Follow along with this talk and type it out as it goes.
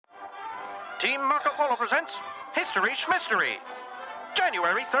Team Marco Polo presents History Schmistory,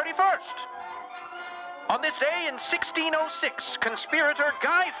 January 31st. On this day in 1606, conspirator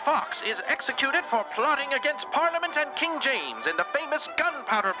Guy Fawkes is executed for plotting against Parliament and King James in the famous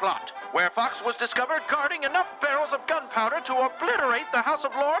gunpowder plot, where Fawkes was discovered guarding enough barrels of gunpowder to obliterate the House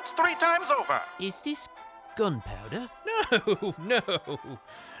of Lords 3 times over. Is this gunpowder? No.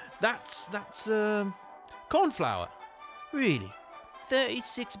 That's corn flour. Really?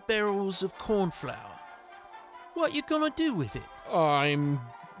 36 barrels of corn flour. What you gonna do with it? I'm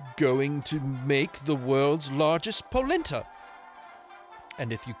going to make the world's largest polenta.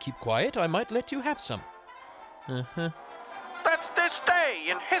 And if you keep quiet, I might let you have some. That's this day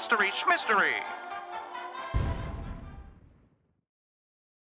in History Schmistory.